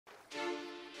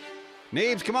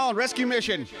Neebs, come on, rescue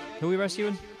mission. Who are we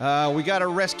rescuing? We gotta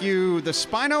rescue the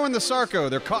Spino and the Sarco.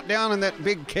 They're caught down in that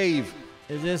big cave.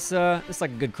 Is this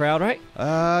like a good crowd, right?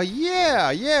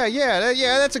 Yeah,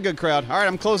 that's a good crowd. All right,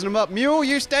 I'm closing them up. Mule,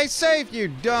 you stay safe, you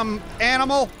dumb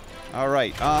animal. All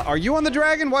right, are you on the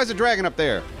dragon? Why is the dragon up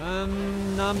there?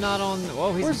 No, I'm not on.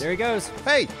 Whoa, there he goes.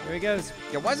 Hey. There he goes.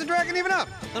 Yeah, why's the dragon even up?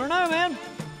 I don't know, man.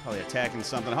 Probably attacking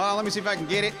something. Hold on, let me see if I can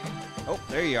get it. Oh,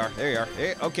 there you are. There you are.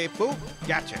 Hey, okay, boop.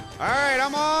 Gotcha. All right,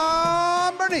 I'm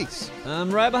on Bernice. I'm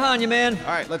right behind you, man.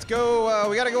 All right, let's go.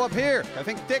 We got to go up here. I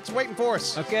think Dick's waiting for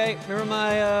us. Okay, remember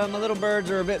my little birds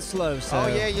are a bit slow, so. Oh,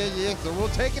 yeah. So we'll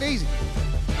take it easy.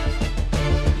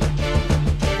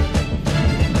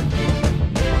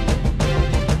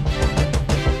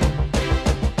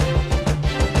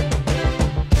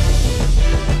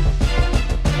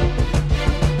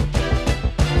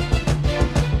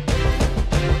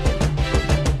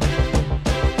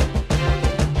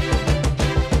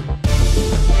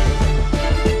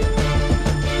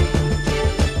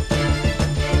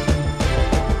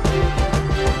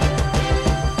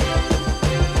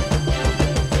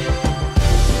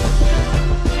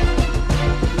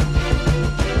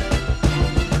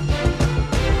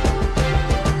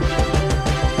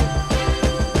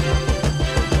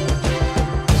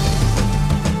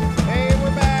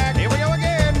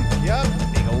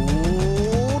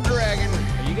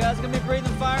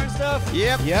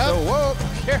 Yep. So, whoa,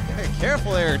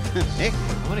 careful there.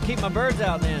 I'm gonna keep my birds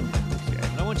out then. Okay.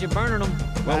 I don't want you burning them.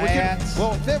 Well,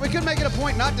 we could make it a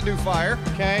point not to do fire.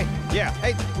 Okay. Yeah.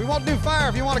 Hey, we won't do fire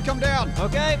if you want to come down.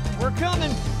 Okay, we're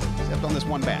coming. Except on this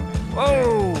one bat.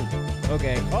 Whoa.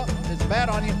 Okay. Oh, there's a bat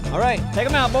on you. All right, take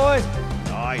them out, boys.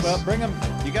 Nice. Well, bring them.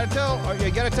 You gotta tell the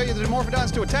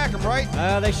Dimorphodons to attack them, right?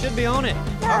 They should be on it.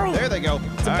 Oh, there they go.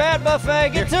 It's a bat buffet.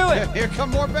 Get to it. Here come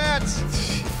more bats.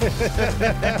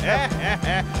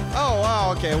 Oh,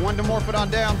 wow, okay. One Dimorphodon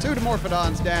down, two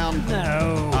Dimorphodons down.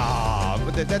 No.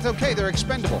 But that's okay. They're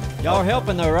expendable. Y'all are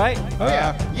helping though, right? Oh,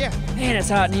 yeah. Man, it's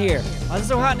hot in here. Why is it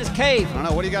so hot in this cave? I don't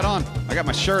know. What do you got on? I got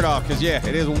my shirt off because, yeah,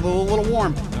 it is a little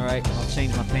warm. All right, I'll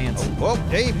change my pants. Whoa,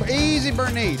 hey, easy,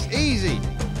 Bernice, easy.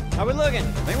 How we looking?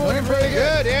 I think we're looking pretty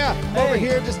good, yeah. Hey. Over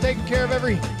here, just taking care of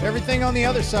everything on the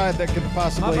other side that could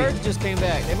possibly. My birds just came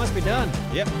back. They must be done.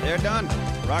 Yep, they're done.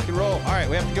 Rock and roll. All right,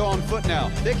 we have to go on foot now.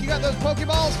 Dick, you got those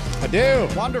Pokeballs? I do.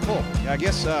 Wonderful. Yeah, I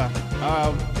guess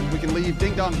we can leave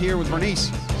Ding Dong here with Bernice.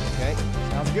 Okay,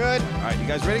 sounds good. All right, you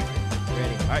guys ready?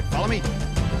 Ready. All right, follow me.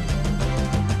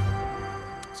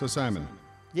 So, Simon.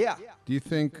 Yeah. Do you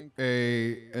think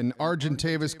an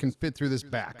Argentavis can fit through this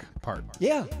back part?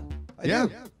 Yeah. I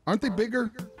do. Aren't they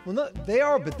bigger? Well, no, they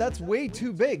are, but that's way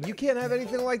too big. You can't have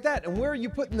anything like that. And where are you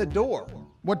putting the door?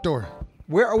 What door?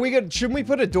 Where are we going to, shouldn't we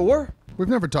put a door? We've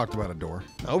never talked about a door.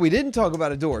 Oh, we didn't talk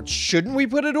about a door. Shouldn't we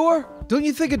put a door? Don't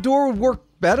you think a door would work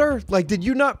better? Like, did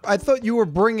you not? I thought you were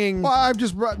bringing. Well, I've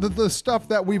just brought the stuff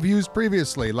that we've used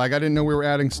previously. Like, I didn't know we were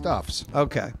adding stuffs.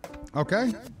 Okay.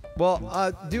 Okay?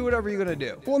 Well, do whatever you're going to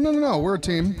do. Well, no. We're a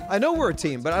team. I know we're a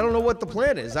team, but I don't know what the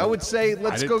plan is. I would say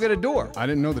let's go get a door. I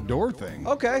didn't know the door thing.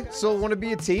 Okay, so want to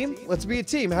be a team? Let's be a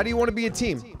team. How do you want to be a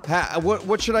team?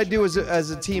 What should I do as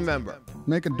a team member?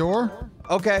 Make a door?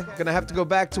 Okay, gonna have to go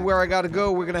back to where I gotta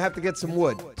go. We're gonna have to get some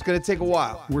wood. It's gonna take a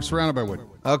while. We're surrounded by wood.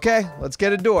 Okay, let's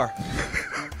get a door.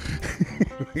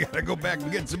 We gotta go back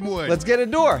and get some wood. Let's get a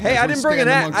door. Hey, I didn't bring an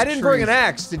axe. I didn't bring an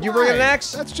axe. Did you bring an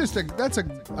axe? That's just an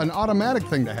automatic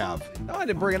thing to have. No, I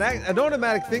didn't bring an axe. An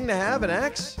automatic thing to have, an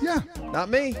axe? Yeah. Not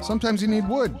me. Sometimes you need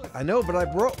wood. I know, but I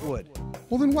brought wood.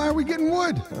 Well, then why are we getting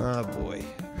wood? Oh, boy.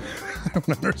 I don't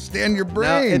understand your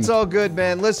brain. No, it's all good,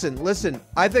 man. Listen.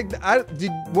 I think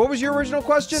what was your original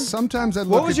question? Sometimes I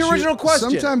look What was your original question?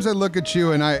 Sometimes I look at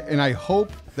you and I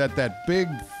hope that big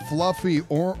fluffy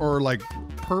or like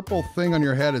purple thing on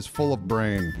your head is full of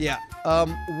brain. Yeah.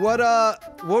 What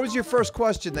was your first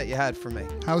question that you had for me?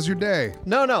 How's your day?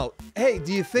 No. Hey,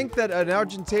 do you think that an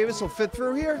Argentavis will fit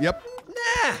through here? Yep.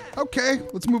 Nah. Okay,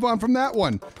 let's move on from that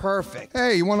one. Perfect.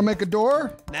 Hey, you want to make a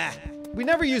door? Nah. We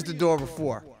never used a door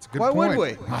before. That's a good Why point.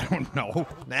 would we? I don't know.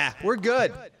 Nah, we're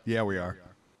good. Yeah, we are.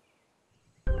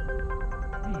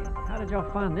 Man, how did y'all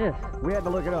find this? We had to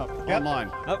look it up online.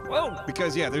 Whoa.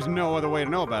 Because, yeah, there's no other way to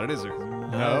know about it, is there?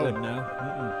 No.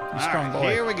 Strong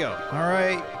boy. Here we go. All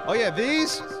right. Oh, yeah,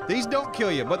 these don't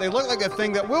kill you, but they look like a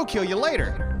thing that will kill you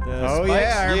later. Oh,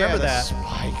 yeah, I remember that.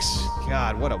 Spikes.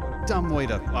 God, what a dumb way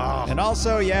to... Oh. And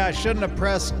also, yeah, I shouldn't have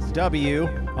pressed W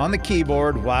on the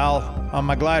keyboard while on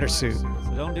my glider suit.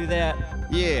 So don't do that.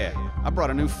 Yeah, I brought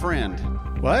a new friend.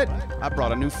 What? I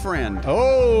brought a new friend.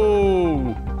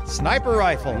 Oh, sniper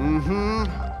rifle.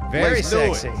 Mm-hmm. Very Let's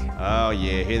do sexy. it. Oh,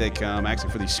 yeah, here they come.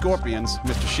 Actually, for these scorpions,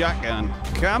 Mr. Shotgun.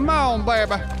 Come on,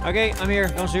 baby. Okay, I'm here.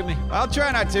 Don't shoot me. I'll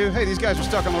try not to. Hey, these guys are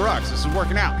stuck on the rocks. This is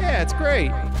working out. Yeah, it's great.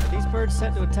 Are these birds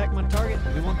set to attack my target?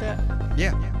 Do we want that?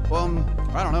 Yeah. Well,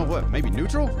 I don't know. What? Maybe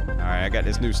neutral? All right, I got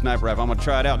this new sniper rifle. I'm going to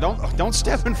try it out. Don't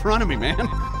step in front of me, man.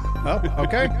 Oh,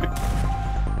 okay.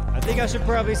 I think I should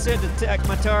probably set to attack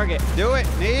my target. Do it,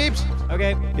 Neebs.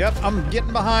 Okay. Yep, I'm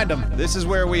getting behind him. This is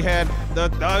where we had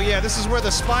the. Oh, yeah, this is where the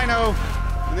Spino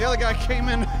and the other guy came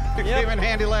in. Came in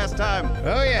handy last time.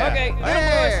 Oh, yeah. Okay, get 'em,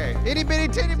 Hey, itty bitty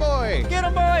titty boy. boys. Get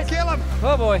him, boys. Kill him.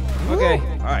 Oh, boy. Okay.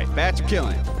 All right, bats are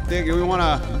killing it. Think we want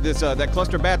to that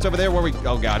cluster of bats over there where we.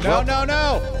 Oh God. No, well, no,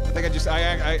 no. I think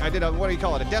I did a, what do you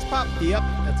call it? A desk pop? Yep,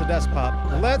 that's a desk pop.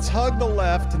 Let's hug the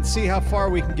left and see how far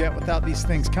we can get without these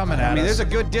things coming at I mean, us. there's a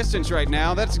good distance right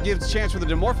now. That gives a chance for the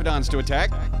Dimorphodons to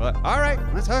attack. But all right,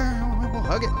 let's we'll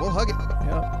hug it. We'll hug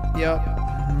it. Yep.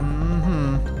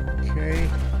 Mm-hmm. Okay.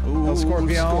 Ooh, No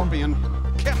scorpion. Scorpion.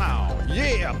 Come on.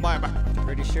 Yeah, baby.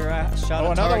 Pretty sure I shot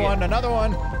Oh, a target. another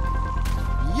one.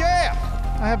 Yeah.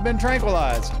 I have been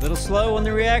tranquilized. A little slow on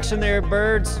the reaction there,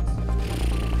 birds.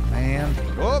 Man.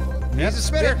 Oh, he's a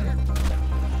spitter.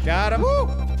 Got him. Woo.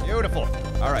 Beautiful.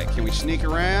 All right, can we sneak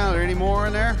around? Are there any more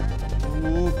in there?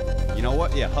 Ooh. You know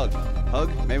what? Yeah, hug.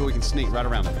 Hug. Maybe we can sneak right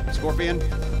around them. Scorpion.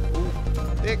 Ooh.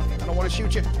 Dick, I don't want to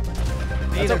shoot you.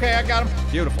 That's okay, I got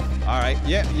him. Beautiful. All right.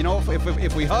 Yeah, you know,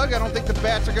 if we hug, I don't think the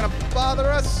bats are going to bother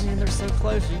us. Man, they're so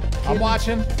close. You I'm kidding?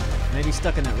 watching. Maybe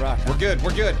stuck in that rock. Huh? We're good.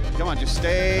 We're good. Come on, just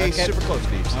stay Okay. super close,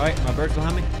 Neebs. All right, my bird's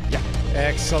behind me. Yeah.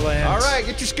 Excellent. All right,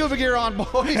 get your scuba gear on,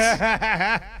 boys.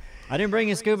 I didn't bring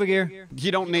in scuba gear.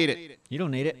 You don't need it. You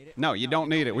don't need it. No, you don't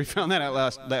need it. We found that out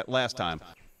last time.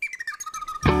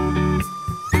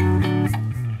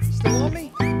 Still on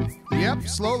me? Yep,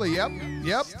 slowly.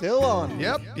 Yep. Still on.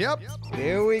 Yep.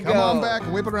 Here we go. Come on back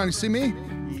and whip it around. You see me?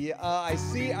 Yeah, I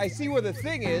see where the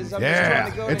thing is. I'm just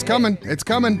trying to go It's ahead. coming. It's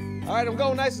coming. All right, I'm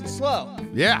going nice and slow.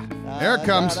 Yeah. There it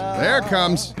comes. There it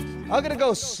comes. I'm gonna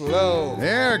go slow.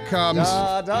 There it comes.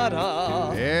 Da da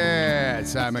da. Yeah,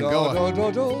 Simon, go.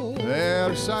 Do, do, do,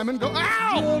 There, Simon, go.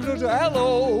 Ow! do, do, do.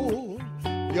 Hello.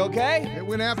 You okay? It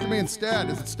went after me instead.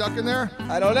 Is it stuck in there?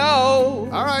 I don't know.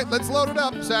 All right, let's load it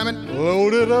up, Simon.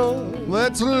 Load it up.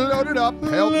 Let's load it up.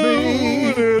 Help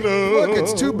me. Look,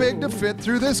 it's too big to fit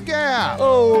through this gap.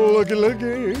 Oh,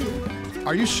 looky.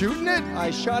 Are you shooting it?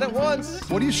 I shot it once.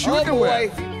 What are you shooting Oh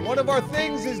it boy, with? one of our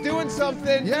things is doing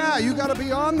something. Yeah, you gotta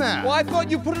be on that. Well, I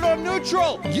thought you put it on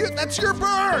neutral. That's your bird.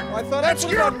 I thought That's I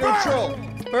put it your on neutral.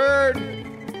 Bird.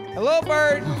 Hello,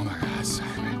 bird. Oh my God,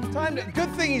 Simon. Time to.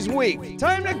 Good thing he's weak.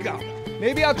 Time to go.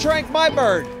 Maybe I'll trank my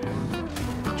bird.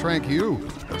 Trank you.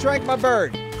 Trank my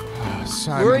bird.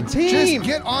 Simon. We're a team. Just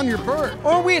get on your bird.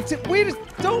 Or we just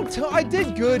don't tell. I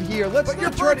did good here. Let's But your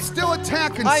not try bird's to. still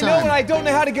attacking, I know, Simon. and I don't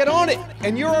know how to get on it.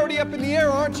 And you're already up in the air,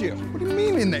 aren't you? What do you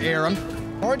mean in the air? I'm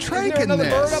Aren't Is there tranking another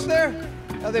this. bird up there?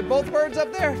 Are they both birds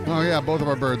up there? Oh yeah, both of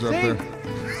our birds are See? up there.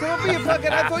 Don't be a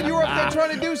fucking. I thought you were up there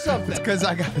trying to do something. Because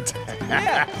I got attacked.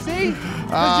 Yeah, see?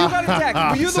 Because you got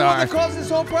attacked. Were you the one that Sorry. caused this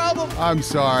whole problem? I'm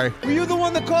sorry. Were you the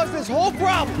one that caused this whole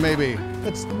problem? Maybe.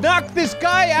 Let's knock this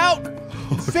guy out.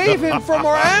 Save him from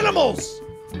our animals.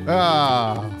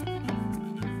 Ah.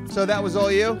 So that was all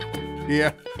you?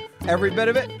 Yeah. Every bit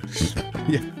of it?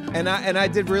 Yeah. And I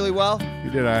did really well?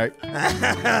 You did all right.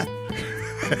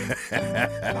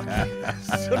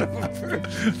 Son of a bird.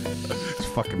 It's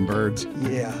fucking birds.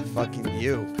 Yeah, fucking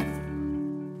you.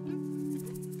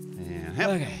 And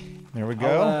Okay. There we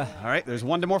go. all right, there's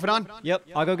one Dimorphodon. Yep,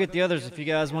 I'll go get the others if you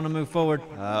guys want to move forward.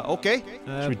 Okay.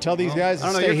 Should we tell these guys I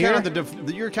to don't know. stay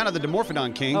here? You're kind of the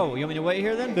Dimorphodon king. Oh, you want me to wait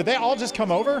here then? Did they all just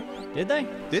come over? Did they?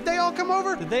 Did they all come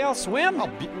over? Did they all swim?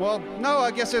 Well, no.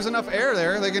 I guess there's enough air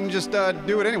there. They can just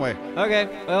do it anyway. Okay,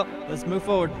 well, let's move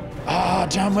forward. Ah,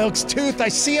 John Wilkes' tooth. I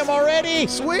see him already.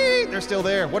 Sweet. They're still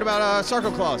there. What about Sarco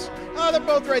Claws? Oh, they're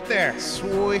both right there.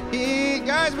 Sweet.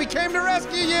 Guys, we came to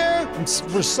rescue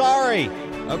you. We're sorry.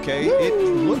 Okay, it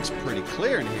looks pretty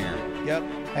clear in here. Yep.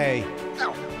 Hey,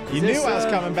 Ow. you this, knew I was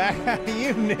coming back.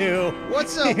 You knew.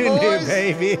 What's up, You knew, boys?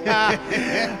 baby.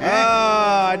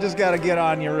 I just got to get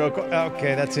on you real quick.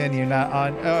 Okay, that's in you, not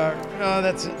on. No,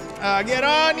 that's it. Get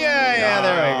on you. Yeah,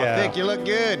 there we I go. think you look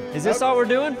good. Is this all we're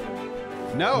doing?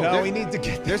 No, No, there- we need to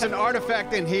get there's an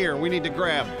artifact in here we need to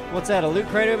grab. What's that, a loot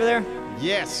crate over there?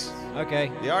 Yes.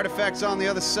 Okay. The artifact's on the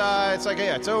other side. It's like,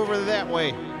 yeah, it's over that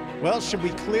way. Well, should we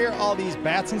clear all these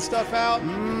bats and stuff out? 'Cause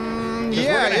we're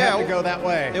Yeah, gonna yeah. have to go that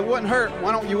way. It wouldn't hurt.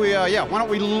 Why don't you, why don't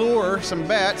we lure some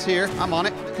bats here? I'm on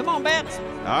it. Come on, bats.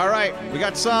 All right, we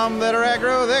got some that are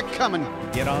aggro. They're coming.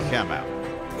 Get on. Come out.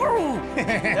 Woo!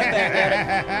 That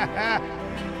bat got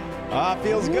it. Ah,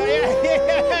 feels good.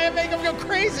 Yeah. Make them go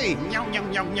crazy. Yum,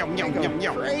 yum, yum, yum, yum, yum,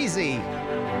 yum. Crazy.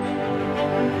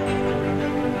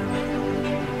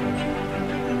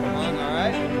 Come on, all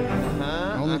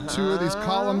right. Only 2 of these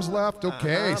columns left.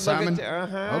 Okay, Simon.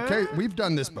 Okay, we've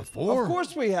done this before. Of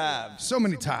course we have. So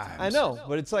many times. I know,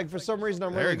 but it's like for some reason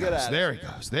I'm really good at it. There he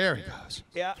goes. There he goes.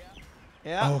 Yeah.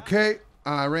 Yeah. Okay,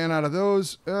 I ran out of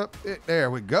those. There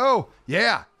we go.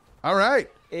 Yeah. All right.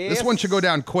 This one should go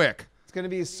down quick. It's going to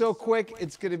be so quick,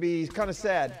 it's going to be kind of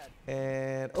sad.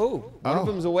 And, one of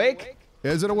them's awake.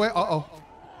 Is it away? Uh-oh.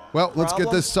 Well, let's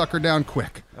get this sucker down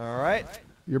quick. All right.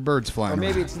 Your bird's flying Or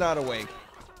maybe around. it's not awake.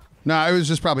 No, I was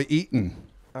just probably eating.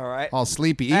 All right. All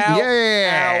sleepy. Eating. Out,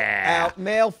 Yeah. out.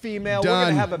 Male, female. We're Done.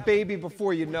 going to have a baby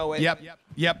before you know it. Yep.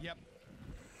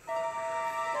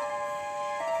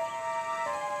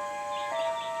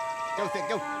 Go, Thick,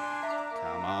 go.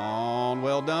 Come on,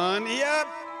 well done. Yep.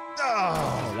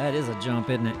 Oh, that is a jump,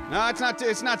 isn't it? No,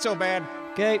 it's not so bad.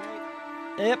 Okay.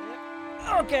 Yep.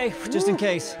 Okay, just in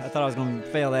case. I thought I was going to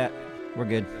fail that. We're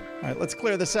good. All right, let's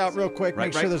clear this out real quick. Right,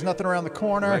 Make sure right. there's nothing around the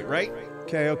corner. Right.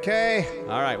 Okay.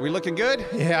 All right, we looking good?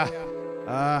 Yeah.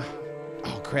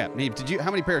 Oh crap, Neeb,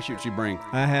 how many parachutes you bring?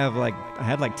 I had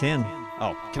like 10.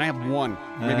 Oh, can I have 1?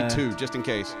 Maybe 2, just in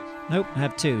case. Nope, I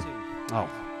have 2. Oh,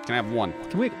 can I have 1?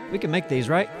 We can make these,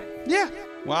 right? Yeah.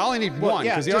 Well, I only need 1.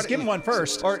 Yeah, 'cause just give him 1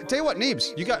 first. Or tell you what,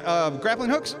 Neebs, you got grappling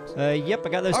hooks? Yep, I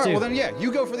got those All right, too. well then, yeah,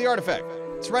 you go for the artifact.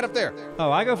 It's right up there.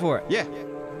 Oh, I go for it. Yeah.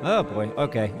 Oh boy.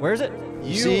 Okay, where is it?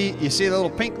 You see the little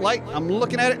pink light? I'm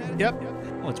looking at it. Yep.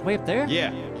 Oh, it's way up there.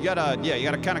 Yeah. You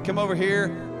gotta kind of come over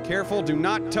here. Careful, do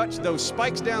not touch those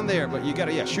spikes down there. But you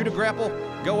gotta, shoot a grapple,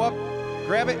 go up,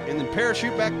 grab it, and then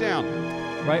parachute back down.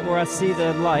 Right where I see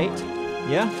the light.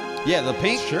 Yeah. Yeah, the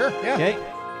pink. Sure. Yeah. Okay.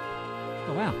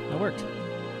 Oh wow, that worked.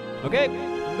 Okay,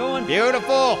 I'm going.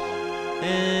 Beautiful.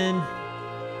 And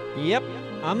yep,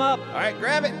 I'm up. All right,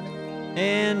 grab it.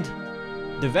 And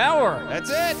devour. That's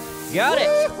it. Got it.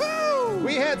 Woo-hoo!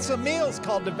 We had some meals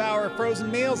called Devour Frozen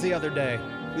Meals the other day.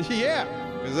 Yeah,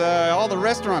 because all the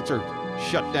restaurants are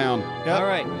shut down. Yep. All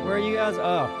right, where are you guys?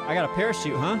 Oh, I got a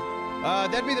parachute, huh?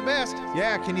 That'd be the best.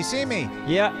 Yeah, can you see me?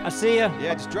 Yeah, I see ya.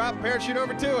 Yeah, just drop parachute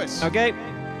over to us. Okay,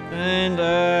 and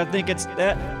I think it's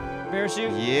that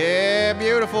parachute. Yeah,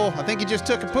 beautiful. I think you just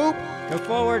took a poop. Go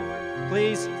forward,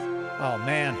 please. Oh,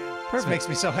 man. Perfect. This makes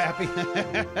me so happy.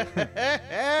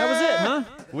 That was it, huh?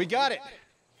 We got it.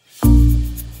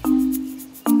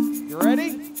 You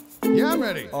ready? Yeah, I'm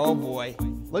ready. Oh, boy.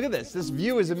 Look at this. This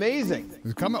view is amazing.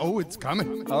 It's coming. Oh, it's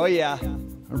coming. Oh, yeah.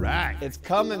 All right. It's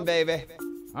coming, baby.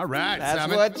 All right, That's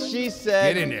Simon. what she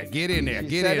said. Get in there. Get in there. She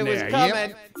Get said in it was there.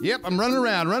 coming. Yep. I'm running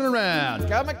around. Running around.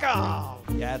 Come.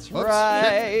 That's Oops,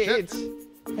 right. shit.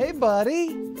 Hey,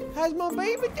 buddy. How's my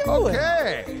baby doing?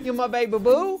 Okay. You my baby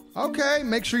boo? Okay.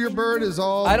 Make sure your bird is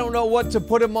all. I don't know what to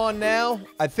put him on now.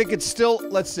 I think it's still,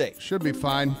 let's see. Should be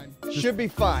fine. Should be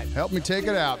fine. Help me take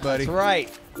it out, buddy. That's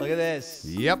right. Look at this.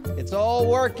 Yep. It's all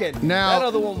working. Now- That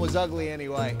other one was ugly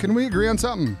anyway. Can we agree on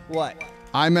something? What?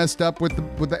 I messed up with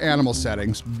the animal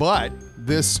settings, but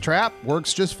this trap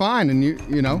works just fine, and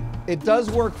you know, It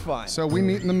does work fine. so we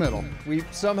meet in the middle. We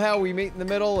meet in the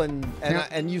middle, and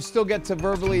Yeah. you still get to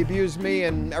verbally abuse me,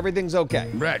 and everything's okay.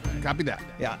 Right. Copy that.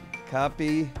 Yeah.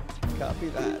 Copy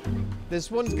that. This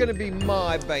one's gonna be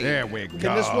my baby. There we go.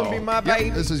 Can this one be my Yep, baby?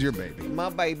 this is your baby. My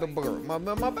baby girl. My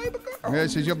baby girl.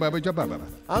 This is your baby, your baby.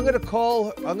 I'm gonna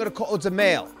call. It's a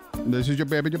male. This is your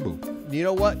baby, your boo. You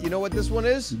know what? You know what this one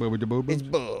is? Baby, your boo. It's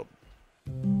Bub.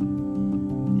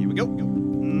 Here we go.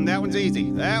 That one's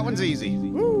easy. That one's easy.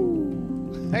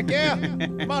 Heck yeah.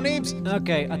 Come on, Neebs.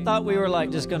 Okay, I thought we were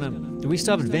like just gonna. Do we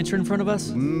still have adventure in front of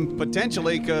us?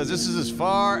 Potentially, because this is as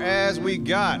far as we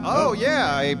got. Oh,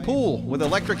 yeah, a pool with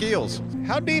electric eels.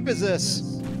 How deep is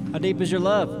this? How deep is your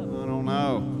love? I don't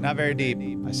know. Not very deep.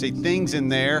 I see things in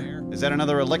there. Is that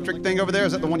another electric thing over there?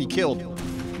 Is that the one you killed?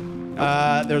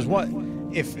 There's one.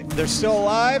 If they're still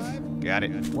alive. Got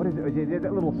it. What is it? Is it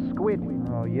that little squid?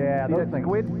 Oh yeah, See, that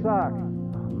squid suck.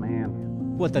 Oh,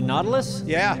 man. What, the Nautilus?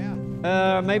 Yeah.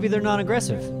 Maybe they're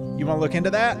non-aggressive. You want to look into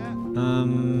that? You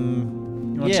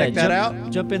You want to check that out?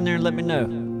 Jump in there and let me know.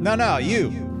 No, you.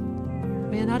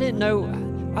 Man, I didn't know.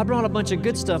 I brought a bunch of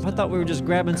good stuff. I thought we were just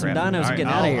grabbing some Crap. dinos All and right, getting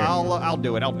out of here. I'll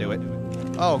do it. I'll do it.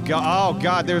 Oh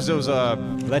God! There's those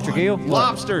Electric eel?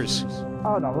 lobsters.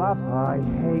 Oh, no, lobster. I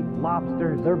hate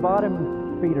lobsters. They're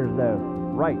bottom feeders, though.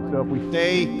 Right, so if we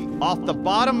Stay off the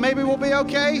bottom. Maybe we'll be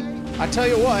okay. I tell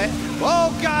you what.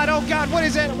 Oh God! What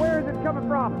is it? Where is it coming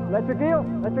from? Electric eel?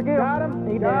 Electric eel. Got him.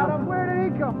 He got him. Where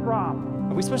did he come from?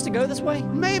 Are we supposed to go this way?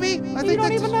 Maybe. I think don't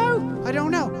that's- even know. I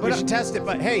don't know. We But should test it,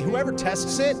 but hey, whoever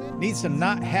tests it needs to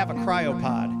not have a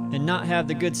cryopod. and not have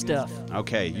the good stuff.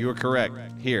 Okay, you are correct.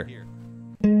 Here.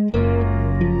 You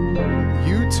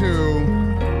two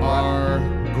are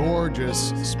gorgeous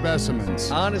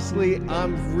specimens. Honestly,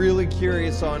 I'm really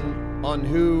curious on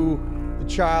who the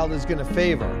child is gonna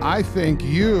favor. I think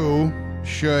you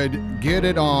should get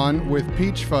it on with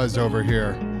Peach Fuzz over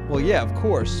here. Well, yeah, of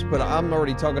course, but I'm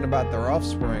already talking about their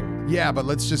offspring. Yeah, but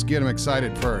let's just get them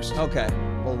excited first. Okay.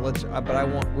 Well, let's. But I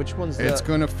want. Which one's the? It's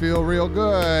gonna feel real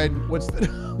good. What's the?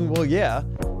 Well, yeah.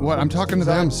 What? I'm talking to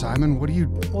them, Simon. What are you?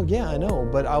 Well, yeah, I know,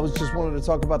 but I was just wanting to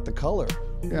talk about the color.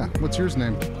 Yeah. What's yours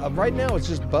name? Right now, it's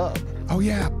just Bub. Oh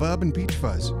yeah, Bub and Peach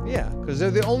Fuzz. Yeah, because they're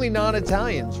the only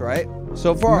non-Italians, right?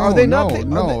 So far, are they not?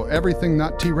 No, everything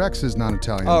not T-Rex is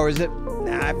non-Italian. Oh, is it?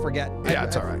 Nah, I forget. Yeah,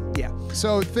 it's all right. Yeah.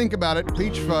 So think about it.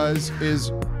 Peach Fuzz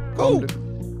is. Oh!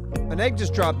 An egg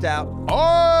just dropped out.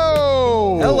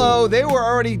 Oh! Hello. They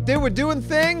were doing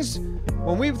things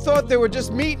when we thought they were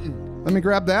just meeting. Let me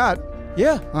grab that.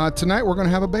 Yeah. Tonight we're gonna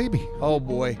have a baby. Oh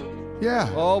boy. Yeah.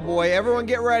 Oh boy. Everyone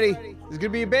get ready. There's gonna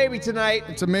be a baby tonight.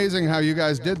 It's amazing how you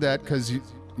guys did that because you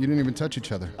didn't even touch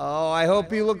each other. Oh, I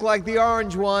hope you look like the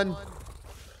orange one.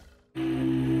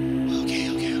 Okay.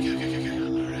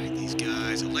 All right, these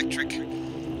guys, electric.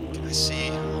 Can I see?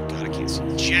 Oh God, I can't see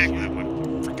jack that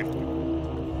one. Freaking.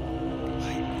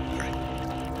 All right.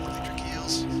 Electric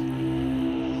eels.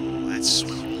 Oh, that's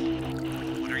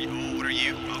swimmable. What are you? Oh, what are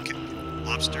you? Okay.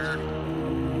 Lobster.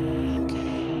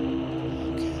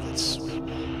 Okay, that's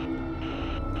swimmable.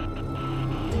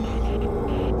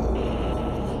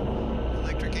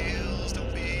 Electric eels.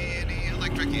 Don't be any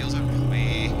electric eels around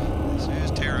me. This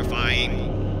is terrifying.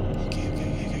 Okay.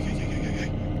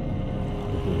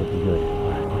 Looking good.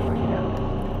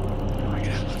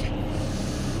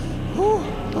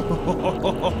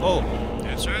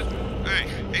 That's right. Alright.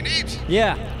 Hey, Neebs.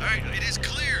 Yeah. Alright, it is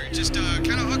clear. Just kind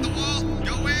of hug the wall,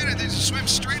 go in, and then just swim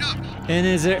straight up. And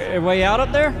is there a way out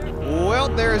up there? Well,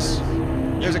 there's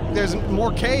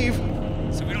more cave.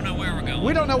 So we don't know where we're going.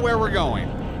 We don't know where we're going.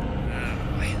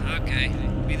 Okay.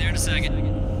 Be there in a second.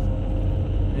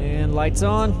 And lights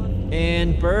on.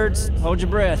 And birds, hold your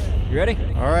breath. You ready?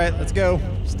 All right, let's go.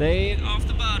 Stay Off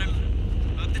the bottom,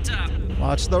 up the top.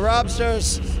 Watch the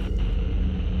lobsters.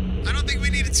 I don't think we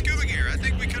needed scuba gear. I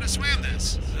think we could have swam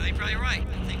this. You're probably right.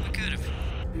 I think we could have.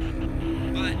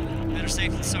 But better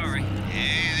safe than sorry.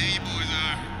 Yeah, there you boys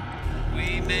are.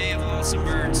 We may have lost some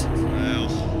birds.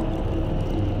 Well,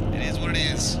 it is what it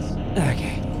is.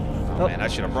 Okay. Oh, man, I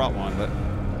should have brought one, but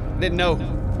didn't know.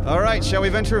 All right, shall we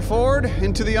venture forward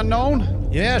into the unknown?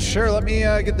 Yeah, sure. Let me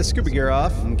get the scuba gear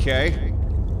off. Okay.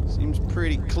 Seems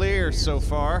pretty clear so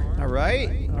far. All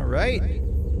right. All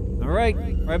right,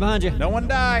 right behind you. No one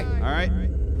die. All right.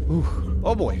 Ooh.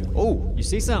 Oh boy. Oh. You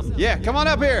see something? Yeah, come on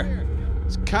up here.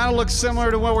 This kind of looks similar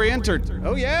to where we entered.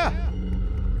 Oh yeah.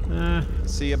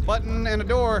 See a button and a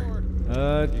door.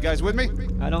 You guys with me?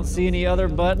 I don't see any other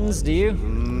buttons, do you?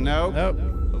 Nope. Nope.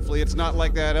 Hopefully it's not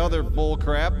like that other bull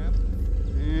crap.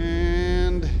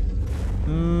 And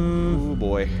oh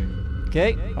boy.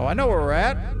 Okay. Oh, I know where we're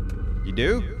at. You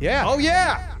do? Yeah. Oh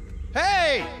yeah.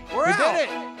 Hey, we're We out. did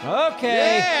it.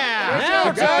 Okay. Yeah. Now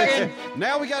we're talking.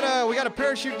 Now we gotta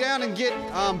parachute down and get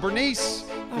Bernice.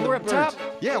 and the we're up birds. top?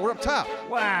 Yeah, we're up top.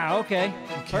 Wow, okay.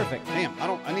 Perfect. Damn,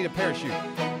 I need a parachute.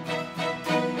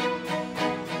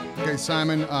 Okay,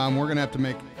 Simon, we're gonna have to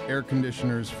make air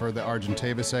conditioners for the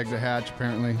Argentavis egg to hatch,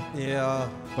 apparently. Yeah.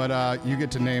 But you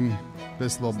get to name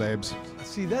this little babes.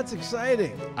 See, that's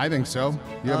exciting. I think so.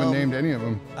 You haven't named any of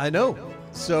them. I know.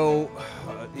 So,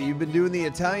 you've been doing the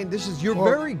Italian dishes. You're Well-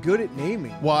 very good at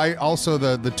naming. Well, I also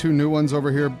the two new ones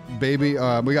over here, baby.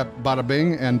 We got Bada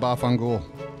Bing and Bafangul.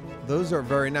 Those are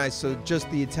very nice. So, just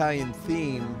the Italian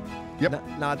theme. Yep.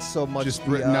 Not so much. Just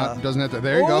the, written out. Doesn't have to.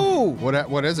 There you Oh! go.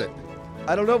 What is it?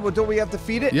 I don't know, but don't we have to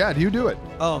feed it? Yeah, you do it.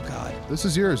 Oh God. This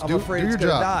is yours. I'm do afraid do it's your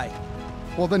gonna job. die.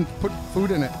 Well, then put food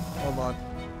in it. Hold on.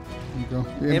 There you go.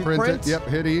 You imprint Imprint? it. Yep.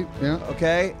 Hit eat. Yeah.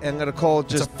 Okay, I'm gonna call it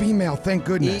It's just a female. Thank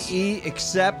goodness. EE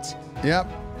accept. Yep.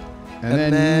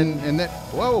 And then-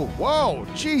 Whoa,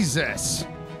 Jesus!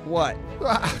 What?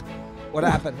 Ah, What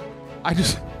happened?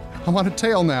 I'm on a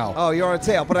tail now. Oh, you're on a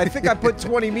tail. But I think I put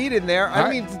 20 meat in there. I All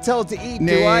right. mean to tell it to eat.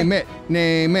 Do I? Name it.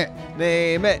 Name it.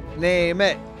 Name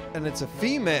it. And it's a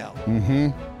female. Mm-hmm.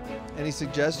 Any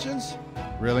suggestions?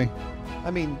 Really? I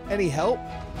mean, any help?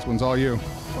 This one's all you.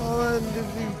 Well,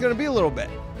 it's gonna be a little bit.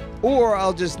 Or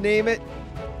I'll just name it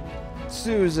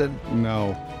Susan.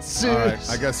 No. Susan. All right,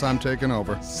 I guess I'm taking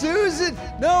over. Susan!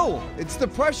 No! It's the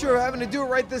pressure of having to do it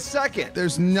right this second.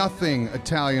 There's nothing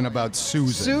Italian about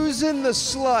Susan. Susan the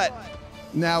slut.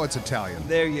 Now it's Italian.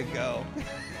 There you go.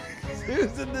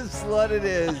 Susan the slut it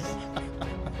is.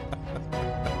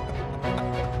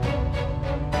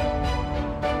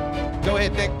 Go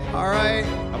ahead, Dick. All right.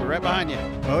 I'll be right behind you.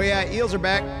 Oh, yeah, eels are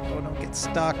back. Oh, don't get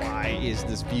stuck. Why is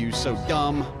this view so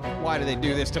dumb? Why do they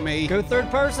do this to me? Go third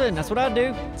person. That's what I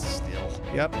do. Still.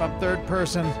 Yep, I'm third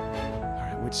person. All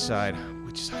right, which side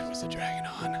was the dragon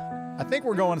on? I think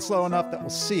we're going slow enough that we'll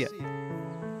see it.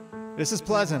 This is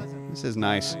pleasant. This is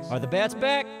nice. Are the bats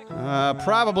back?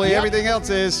 Probably Yep. everything else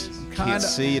is. Kinda. Can't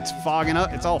see, it's fogging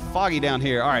up. It's all foggy down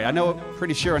here. All right,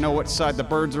 pretty sure I know what side the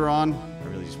birds are on. I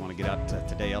really just want to get out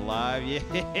today alive.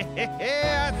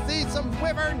 Yeah, I see some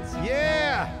wyverns.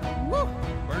 Yeah. Woo.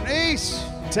 Bernice.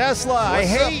 Tesla, I What's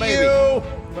hate up, baby? you,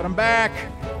 but I'm back.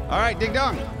 All right, Ding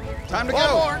Dong. Time to One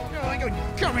go. more.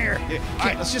 Come here. Yeah, all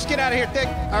right, let's just get out of here, Dick.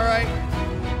 All right.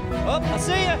 Oh, I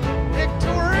see ya. Dick,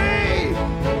 tour